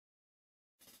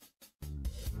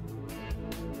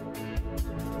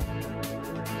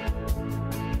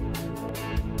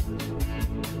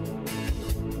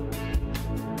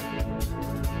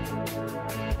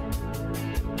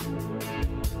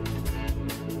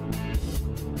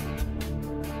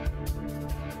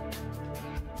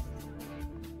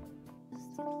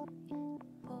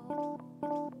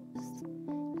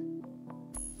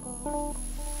Hello,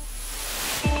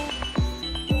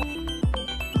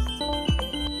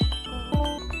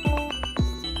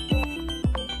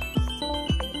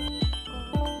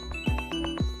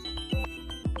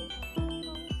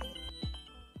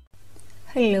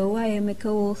 I am a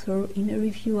co-author in a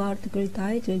review article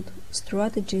titled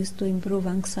Strategies to Improve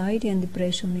Anxiety and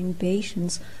Depression in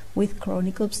Patients with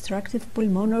Chronic Obstructive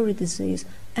Pulmonary Disease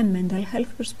and Mental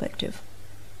Health Perspective.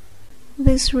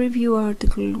 This review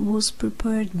article was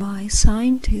prepared by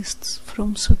scientists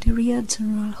from Soteria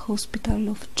General Hospital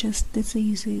of Chest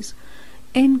Diseases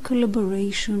in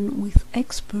collaboration with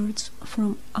experts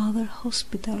from other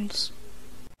hospitals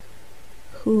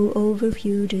who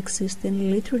overviewed existing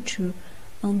literature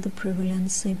on the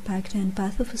prevalence, impact, and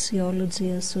pathophysiology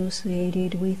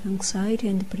associated with anxiety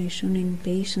and depression in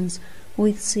patients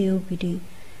with COPD,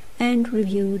 and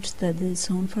reviewed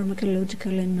studies on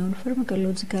pharmacological and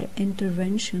non-pharmacological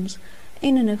interventions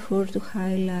in an effort to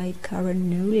highlight current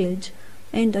knowledge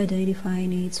and identify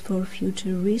needs for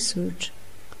future research.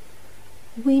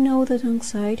 We know that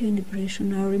anxiety and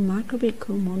depression are remarkably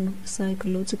common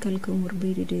psychological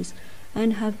comorbidities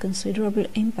and have considerable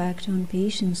impact on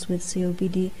patients with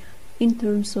COPD in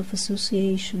terms of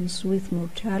associations with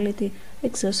mortality,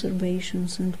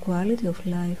 exacerbations, and quality of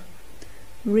life.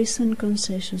 Recent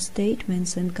consensus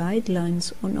statements and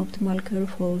guidelines on optimal care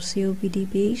for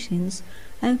COPD patients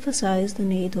emphasize the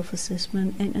need of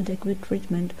assessment and adequate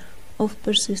treatment of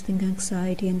persisting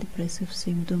anxiety and depressive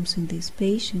symptoms in these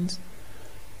patients.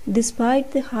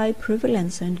 Despite the high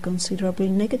prevalence and considerable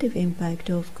negative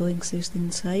impact of coexisting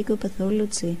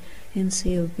psychopathology in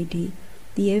COPD,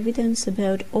 the evidence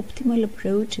about optimal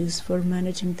approaches for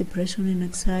managing depression and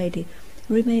anxiety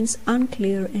remains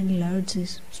unclear and largely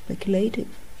speculative.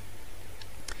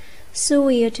 So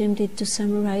we attempted to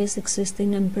summarize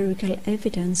existing empirical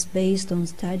evidence based on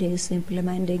studies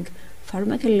implementing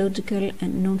pharmacological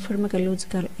and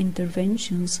non-pharmacological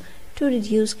interventions to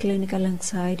reduce clinical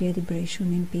anxiety and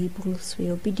depression in people with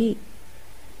COPD.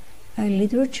 A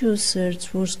literature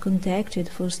search was conducted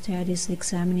for studies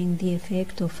examining the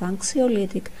effect of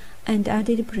anxiolytic and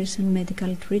antidepressant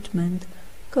medical treatment,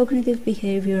 cognitive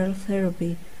behavioral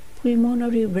therapy,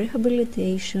 pulmonary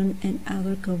rehabilitation, and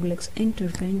other complex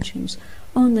interventions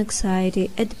on anxiety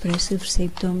and depressive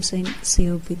symptoms in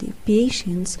COPD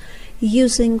patients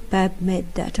using PubMed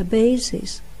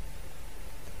databases.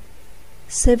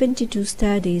 72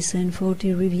 studies and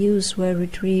 40 reviews were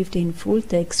retrieved in full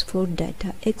text for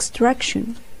data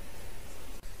extraction.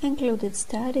 Included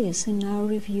studies in our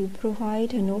review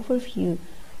provide an overview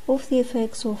of the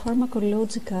effects of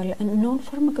pharmacological and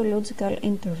non-pharmacological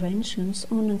interventions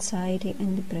on anxiety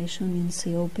and depression in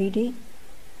COPD.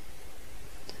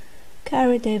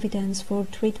 Current evidence for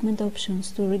treatment options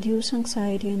to reduce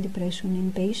anxiety and depression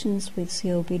in patients with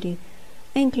COPD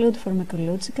include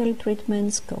pharmacological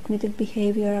treatments, cognitive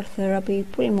behavioral therapy,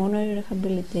 pulmonary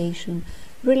rehabilitation,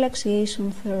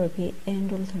 relaxation therapy,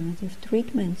 and alternative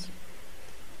treatments.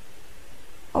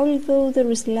 Although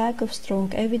there is lack of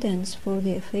strong evidence for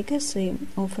the efficacy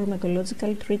of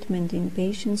pharmacological treatment in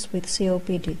patients with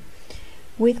COPD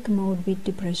with comorbid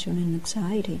depression and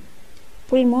anxiety,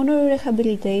 pulmonary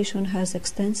rehabilitation has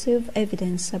extensive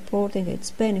evidence supporting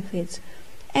its benefits,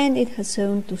 and it has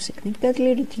shown to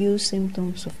significantly reduce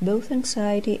symptoms of both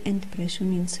anxiety and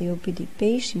depression in COPD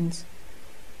patients.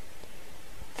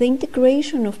 The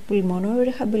integration of pulmonary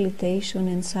rehabilitation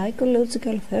and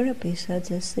psychological therapy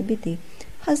such as CBT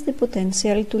has the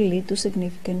potential to lead to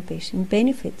significant patient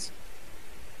benefits.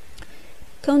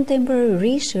 Contemporary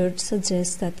research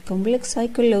suggests that complex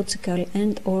psychological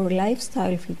and/or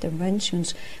lifestyle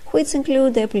interventions, which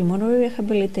include the pulmonary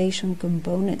rehabilitation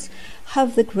components,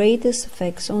 have the greatest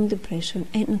effects on depression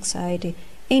and anxiety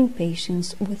in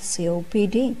patients with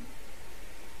COPD.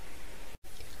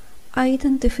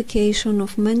 Identification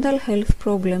of mental health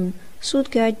problems should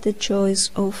guide the choice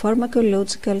of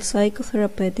pharmacological,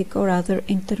 psychotherapeutic, or other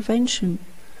intervention.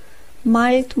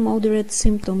 Mild to moderate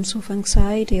symptoms of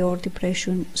anxiety or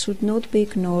depression should not be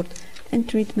ignored and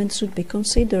treatment should be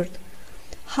considered.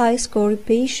 High-score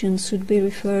patients should be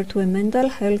referred to a mental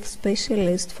health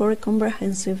specialist for a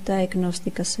comprehensive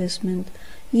diagnostic assessment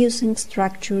using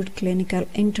structured clinical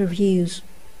interviews.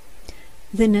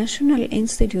 The National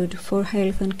Institute for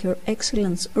Health and Care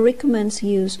Excellence recommends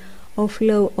use of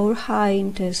low or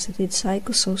high-intensity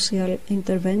psychosocial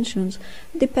interventions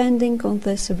depending on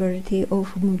the severity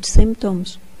of mood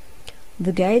symptoms.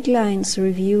 The guidelines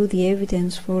review the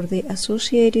evidence for the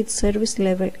associated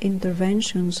service-level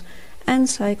interventions and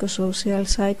psychosocial,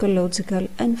 psychological,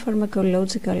 and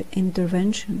pharmacological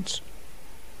interventions.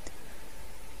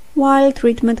 While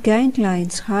treatment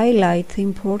guidelines highlight the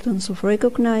importance of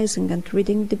recognizing and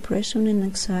treating depression and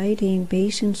anxiety in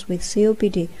patients with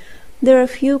COPD, there are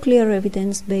few clear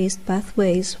evidence-based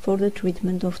pathways for the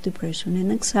treatment of depression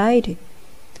and anxiety.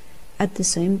 At the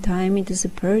same time, it is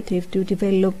imperative to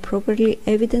develop properly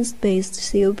evidence-based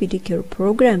COPD care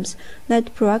programs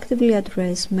that proactively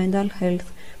address mental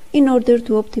health in order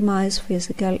to optimize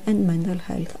physical and mental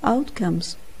health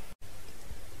outcomes.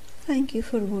 Thank you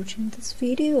for watching this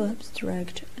video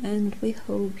abstract, and we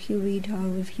hope you read our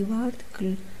review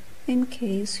article in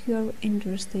case you are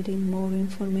interested in more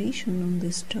information on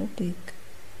this topic.